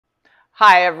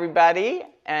Hi, everybody,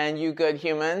 and you good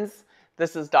humans.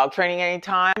 This is Dog Training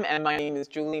Anytime, and my name is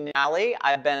Julie Nally.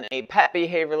 I've been a pet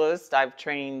behavioralist. I've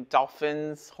trained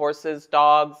dolphins, horses,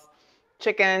 dogs,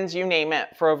 chickens, you name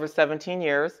it, for over 17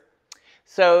 years.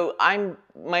 So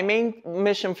my main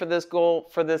mission for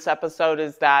this episode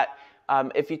is that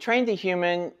if you train the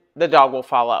human, the dog will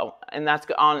follow, and that's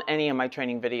on any of my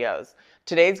training videos.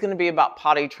 Today's going to be about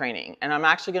potty training, and I'm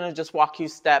actually going to just walk you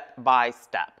step by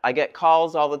step. I get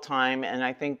calls all the time, and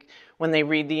I think when they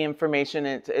read the information,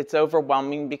 it's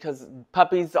overwhelming because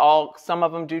puppies some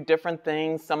of them do different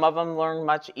things, some of them learn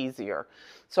much easier.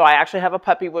 So I actually have a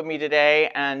puppy with me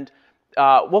today, and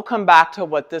we'll come back to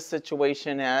what this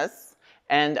situation is.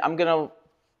 And I'm going to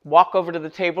walk over to the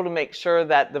table to make sure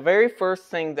that the very first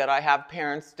thing that I have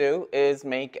parents do is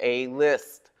make a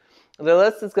list. The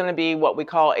list is going to be what we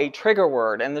call a trigger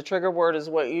word. And the trigger word is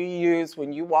what you use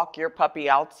when you walk your puppy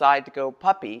outside to go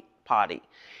puppy potty.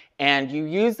 And you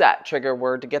use that trigger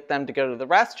word to get them to go to the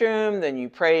restroom, then you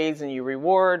praise and you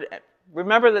reward.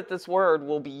 Remember that this word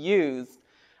will be used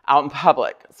out in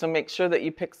public. So make sure that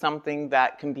you pick something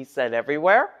that can be said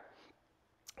everywhere.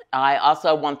 I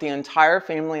also want the entire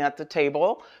family at the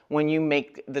table when you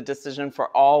make the decision for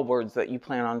all words that you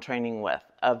plan on training with,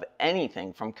 of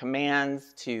anything from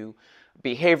commands to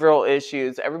behavioral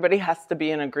issues. Everybody has to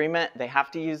be in agreement. They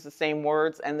have to use the same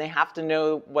words, and they have to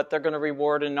know what they're going to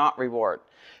reward and not reward.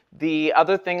 The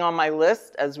other thing on my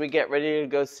list as we get ready to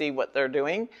go see what they're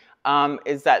doing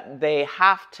is that they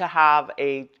have to have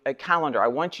a calendar. I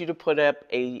want you to put up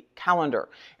a calendar,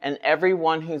 and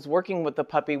everyone who's working with the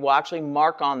puppy will actually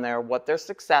mark on there what their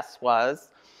success was,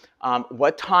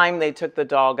 what time they took the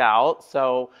dog out.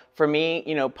 So for me,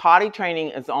 potty training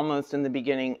is almost in the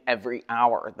beginning every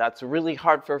hour. That's really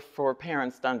hard for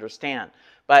parents to understand.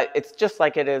 But it's just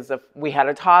like it is if we had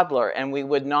a toddler and we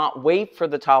would not wait for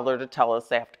the toddler to tell us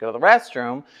they have to go to the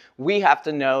restroom. We have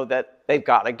to know that they've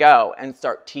got to go and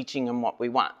start teaching them what we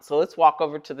want. So let's walk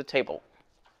over to the table.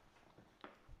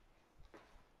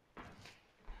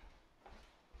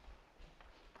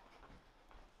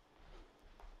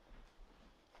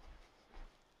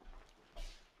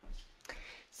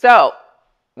 So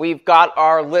we've got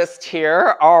our list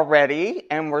here already,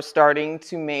 and we're starting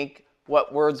to make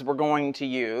what words we're going to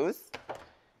use.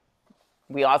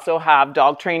 We also have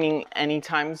Dog Training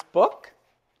Anytime's book,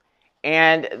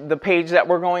 and the page that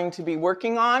we're going to be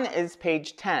working on is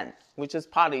page 10, which is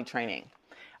potty training.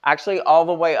 Actually, all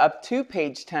the way up to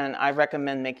page 10, I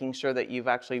recommend making sure that you've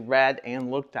actually read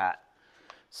and looked at.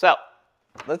 So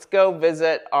let's go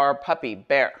visit our puppy,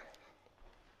 Bear.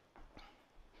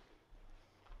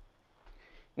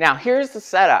 Now, here's the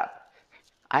setup.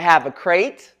 I have a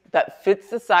crate that fits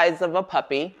the size of a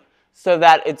puppy so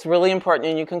that it's really important,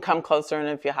 and you can come closer and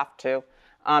if you have to.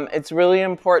 It's really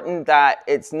important that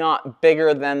it's not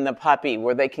bigger than the puppy,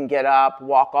 where they can get up,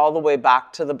 walk all the way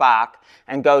back to the back,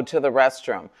 and go to the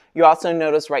restroom. You also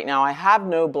notice right now I have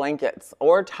no blankets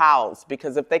or towels,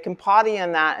 because if they can potty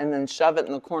in that and then shove it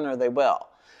in the corner, they will.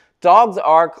 Dogs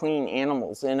are clean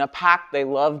animals. In a pack, they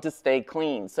love to stay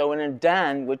clean. So in a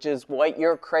den, which is what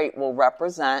your crate will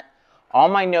represent, all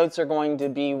my notes are going to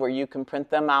be where you can print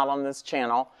them out on this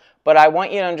channel. But I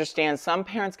want you to understand, some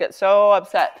parents get so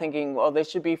upset thinking, well, they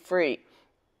should be free.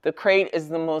 The crate is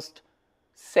the most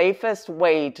safest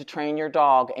way to train your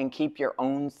dog and keep your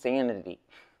own sanity.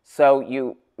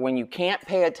 So when you can't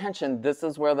pay attention, this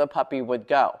is where the puppy would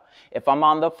go. If I'm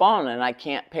on the phone and I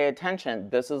can't pay attention,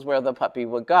 this is where the puppy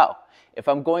would go. If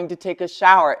I'm going to take a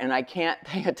shower and I can't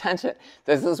pay attention,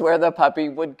 this is where the puppy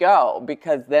would go,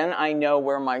 because then I know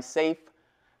where my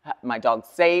dog's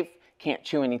safe, can't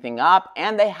chew anything up,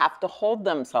 and they have to hold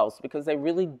themselves because they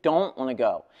really don't want to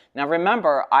go. Now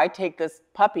remember, I take this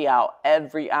puppy out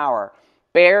every hour.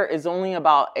 Bear is only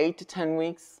about 8 to 10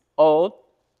 weeks old,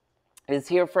 is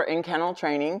here for in-kennel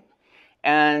training,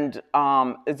 and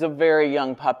is a very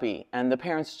young puppy, and the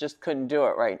parents just couldn't do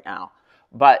it right now.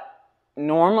 But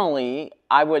normally,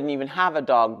 I wouldn't even have a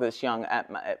dog this young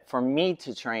for me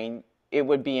to train. It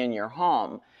would be in your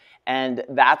home. And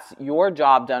that's your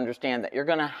job to understand that you're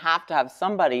going to have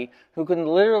somebody who can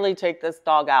literally take this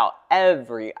dog out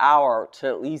every hour to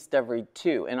at least every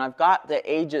 2. And I've got the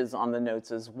ages on the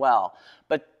notes as well.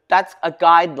 But that's a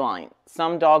guideline.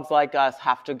 Some dogs like us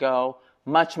have to go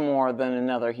much more than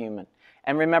another human.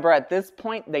 And remember, at this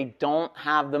point, they don't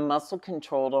have the muscle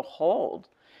control to hold.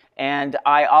 And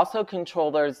I also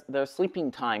control their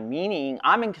sleeping time, meaning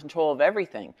I'm in control of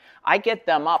everything. I get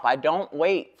them up. I don't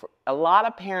wait. A lot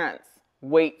of parents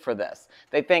wait for this.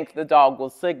 They think the dog will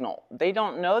signal. They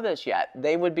don't know this yet.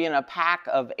 They would be in a pack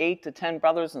of 8 to 10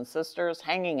 brothers and sisters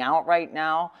hanging out right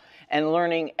now, and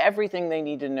learning everything they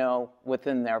need to know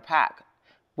within their pack.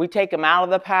 We take them out of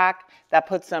the pack, that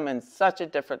puts them in such a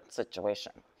different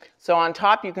situation. So on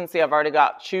top you can see I've already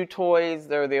got chew toys.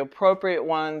 They're the appropriate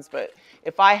ones, but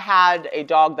if I had a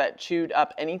dog that chewed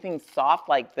up anything soft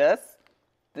like this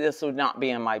would not be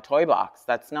in my toy box.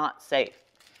 That's not safe.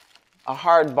 A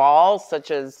hard ball such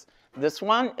as this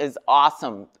one is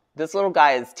awesome. This little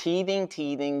guy is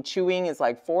teething. Chewing is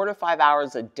like 4 to 5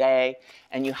 hours a day,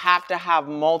 and you have to have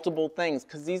multiple things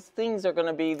because these things are going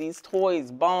to be, these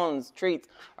toys, bones, treats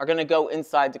are going to go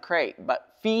inside the crate.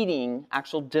 But feeding,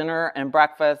 actual dinner and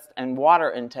breakfast and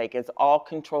water intake is all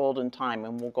controlled in time,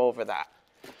 and we'll go over that.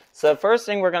 So the first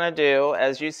thing we're going to do,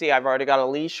 as you see, I've already got a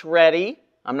leash ready.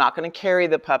 I'm not going to carry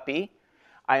the puppy.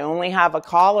 I only have a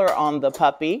collar on the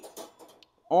puppy,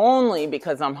 only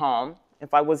because I'm home.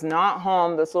 If I was not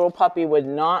home, this little puppy would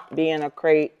not be in a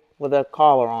crate with a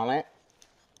collar on it,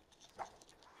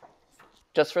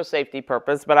 just for safety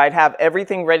purpose. But I'd have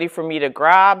everything ready for me to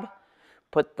grab,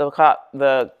 put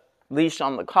the leash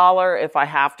on the collar. If I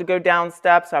have to go down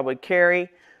steps, I would carry.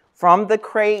 From the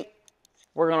crate,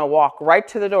 we're going to walk right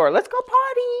to the door. Let's go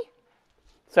potty.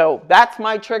 So that's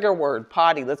my trigger word,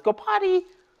 potty. Let's go potty.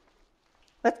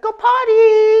 Let's go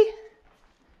potty.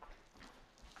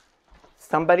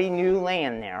 Somebody new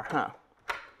land there, huh?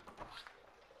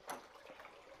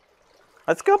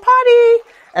 Let's go potty.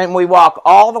 And we walk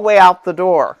all the way out the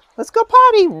door. Let's go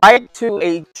potty. Right to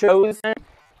a chosen.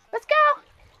 Let's go.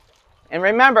 And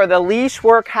remember, the leash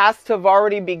work has to have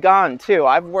already begun, too.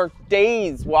 I've worked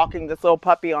days walking this little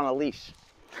puppy on a leash.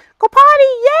 Go potty.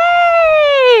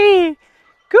 Yay!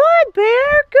 Good,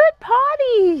 Bear. Good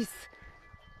potties.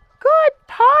 Good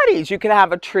potties. You could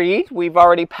have a treat. We've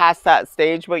already passed that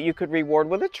stage, but you could reward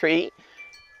with a treat.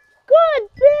 Good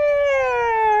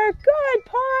Bear. Good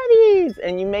potties.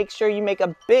 And you make sure you make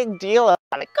a big deal of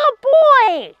it. Good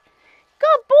boy.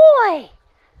 Good boy.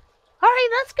 All right,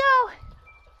 let's go.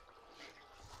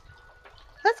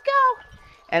 Let's go.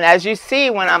 And as you see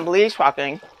when I'm leash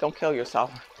walking, don't kill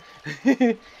yourself.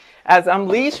 As I'm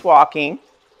leash walking,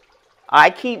 I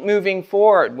keep moving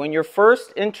forward. When you're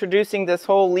first introducing this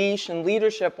whole leash and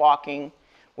leadership walking,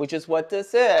 which is what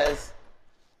this is,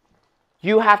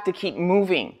 you have to keep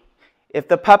moving. If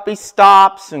the puppy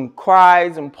stops and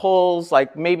cries and pulls,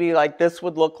 like maybe like this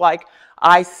would look like,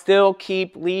 I still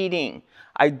keep leading.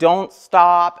 I don't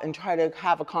stop and try to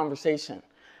have a conversation.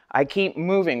 I keep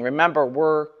moving. Remember,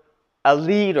 we're a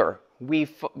leader. We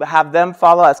have them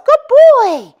follow us. Good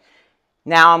boy.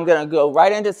 Now I'm going to go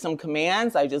right into some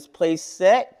commands. I just place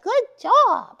sit. Good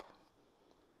job.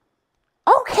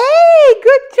 Okay,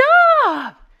 good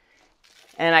job.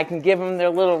 And I can give them their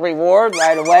little reward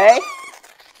right away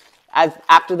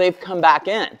after they've come back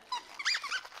in.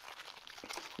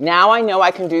 Now I know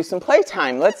I can do some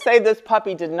playtime. Let's say this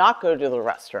puppy did not go to the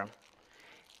restroom.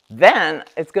 Then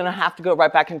it's going to have to go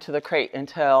right back into the crate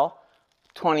until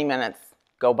 20 minutes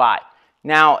go by.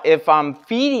 Now, if I'm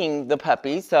feeding the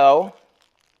puppy, so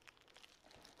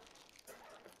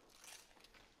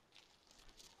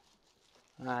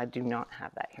I do not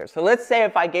have that here. So let's say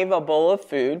if I gave a bowl of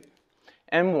food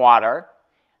and water,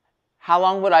 how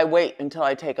long would I wait until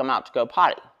I take them out to go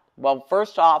potty? Well,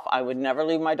 first off, I would never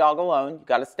leave my dog alone. You've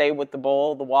got to stay with the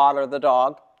bowl, the water, the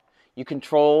dog. You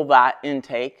control that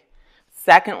intake.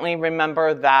 Secondly,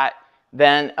 remember that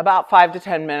then about 5 to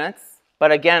 10 minutes.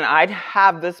 But again, I'd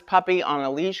have this puppy on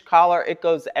a leash collar. It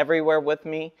goes everywhere with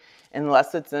me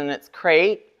unless it's in its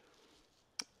crate.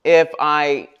 If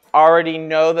I already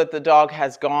know that the dog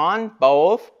has gone,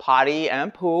 both potty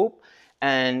and poop,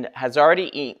 and has already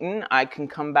eaten, I can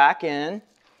come back in,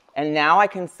 and now I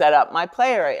can set up my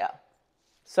play area.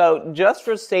 So just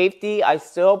for safety, I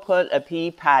still put a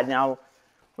pee pad. Now,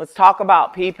 let's talk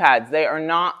about pee pads. They are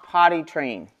not potty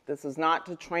trained. This is not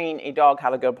to train a dog how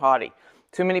to go potty.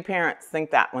 Too many parents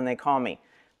think that when they call me.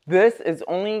 This is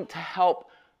only to help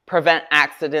prevent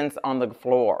accidents on the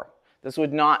floor. This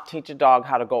would not teach a dog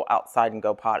how to go outside and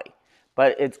go potty.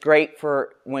 But it's great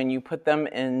for when you put them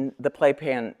in the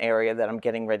playpen area that I'm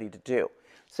getting ready to do.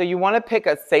 So you want to pick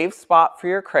a safe spot for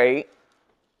your crate.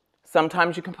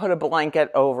 Sometimes you can put a blanket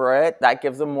over it. That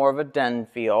gives them more of a den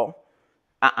feel.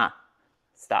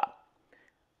 Stop.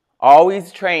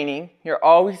 Always training. You're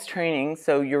always training.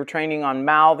 So you're training on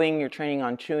mouthing. You're training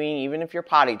on chewing, even if you're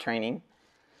potty training.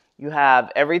 You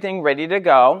have everything ready to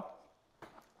go.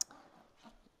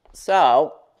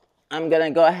 So I'm going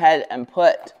to go ahead and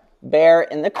put Bear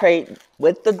in the crate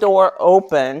with the door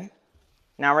open.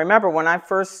 Now remember, when I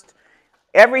first,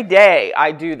 every day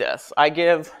I do this. I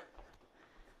give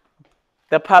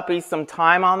the puppies some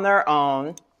time on their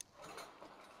own.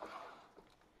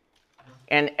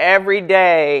 And every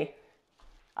day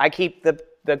I keep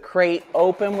the crate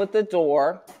open with the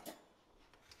door.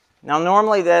 Now,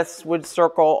 normally this would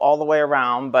circle all the way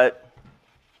around, but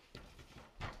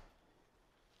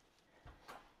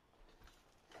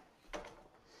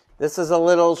this is a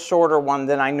little shorter one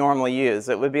than I normally use.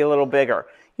 It would be a little bigger.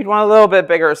 You'd want a little bit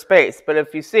bigger space, but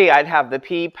if you see, I'd have the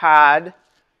pee pad,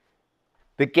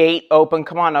 the gate open.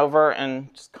 Come on over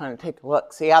and just kind of take a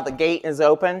look. See how the gate is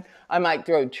open? I might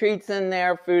throw treats in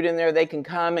there, food in there. They can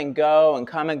come and go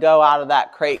out of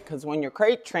that crate, because when you're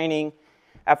crate training,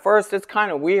 at first it's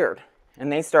kind of weird,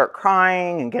 and they start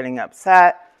crying and getting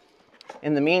upset.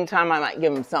 In the meantime, I might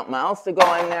give them something else to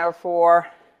go in there for.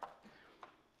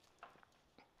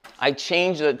 I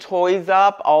change the toys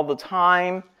up all the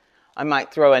time. I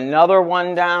might throw another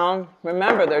one down.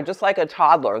 Remember, they're just like a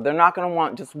toddler. They're not going to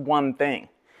want just one thing.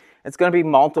 It's going to be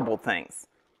multiple things.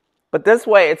 But this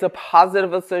way, it's a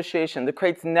positive association. The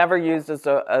crate's never used as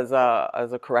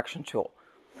a correction tool.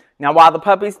 Now, while the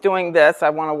puppy's doing this, I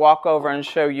want to walk over and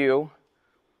show you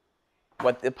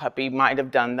what the puppy might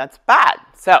have done that's bad.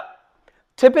 So,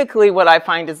 typically what I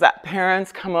find is that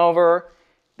parents come over,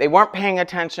 they weren't paying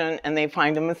attention, and they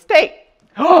find a mistake.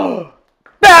 Oh,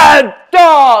 bad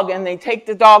dog! And they take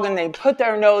the dog and they put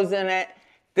their nose in it.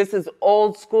 This is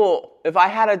old school. If I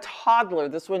had a toddler,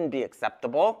 this wouldn't be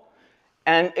acceptable.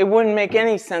 And it wouldn't make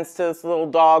any sense to this little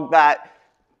dog that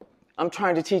I'm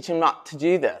trying to teach him not to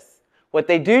do this. What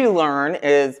they do learn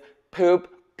is poop,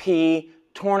 pee,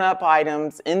 torn up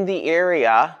items in the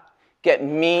area, get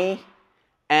me,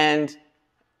 and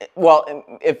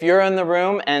well, if you're in the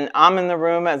room and I'm in the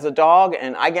room as a dog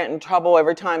and I get in trouble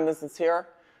every time this is here,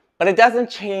 but it doesn't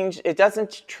change, it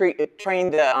doesn't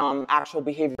train the actual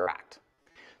behavior act.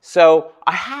 So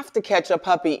I have to catch a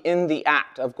puppy in the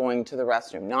act of going to the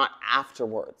restroom, not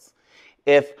afterwards.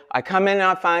 If I come in and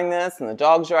I find this and the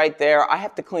dog's right there, I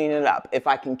have to clean it up. If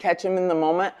I can catch him in the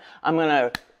moment, I'm going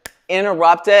to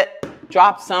interrupt it,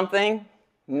 drop something,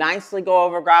 nicely go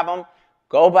over, grab him,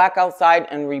 go back outside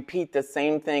and repeat the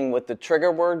same thing with the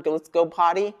trigger word, let's go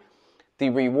potty, the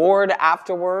reward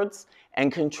afterwards,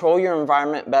 and control your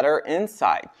environment better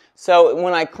inside. So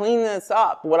when I clean this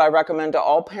up, what I recommend to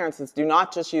all parents is do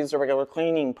not just use a regular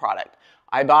cleaning product.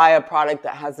 I buy a product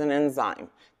that has an enzyme.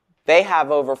 They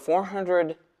have over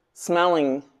 400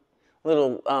 smelling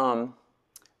little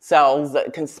cells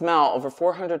that can smell over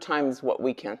 400 times what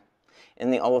we can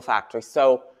in the olfactory.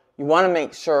 So you want to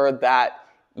make sure that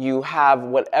you have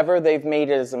whatever they've made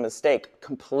as a mistake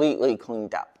completely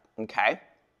cleaned up, okay?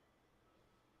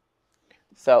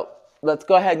 So let's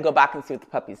go ahead and go back and see what the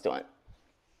puppy's doing.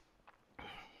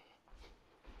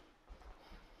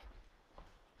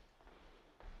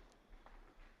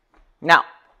 Now,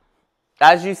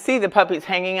 as you see, the puppy's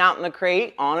hanging out in the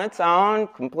crate on its own,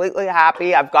 completely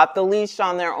happy. I've got the leash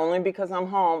on there only because I'm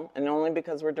home and only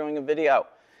because we're doing a video.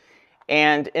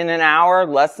 And in an hour,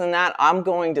 less than that, I'm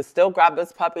going to still grab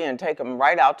this puppy and take him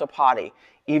right out to potty.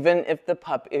 Even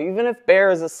if Bear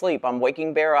is asleep, I'm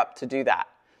waking Bear up to do that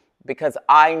because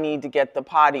I need to get the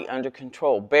potty under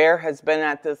control. Bear has been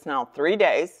at this now 3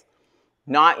 days,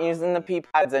 not using the pee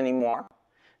pads anymore,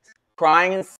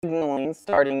 crying and signaling,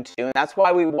 starting to, and that's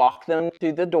why we walk them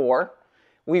to the door.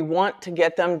 We want to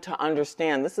get them to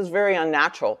understand this is very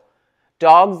unnatural.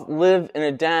 Dogs live in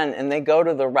a den and they go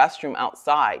to the restroom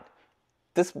outside.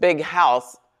 This big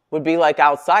house would be like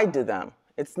outside to them.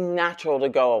 It's natural to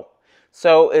go.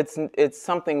 So it's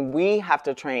something we have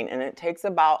to train, and it takes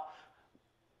about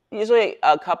usually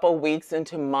a couple weeks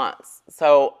into months.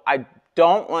 So I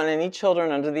don't want any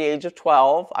children under the age of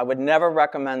 12. I would never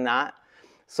recommend that.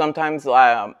 Sometimes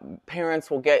parents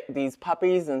will get these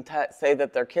puppies and say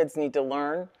that their kids need to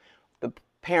learn. The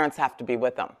parents have to be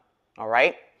with them, all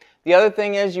right? The other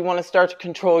thing is you want to start to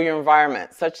control your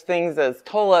environment. Such things as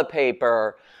toilet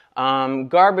paper,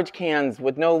 garbage cans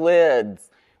with no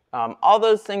lids, all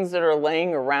those things that are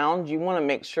laying around, you want to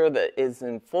make sure that is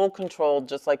in full control,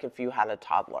 just like if you had a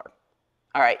toddler.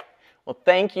 All right. Well,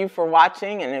 thank you for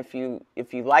watching, and if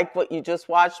you like what you just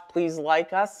watched, please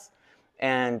like us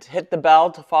and hit the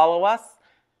bell to follow us.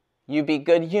 You be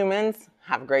good humans.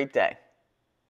 Have a great day.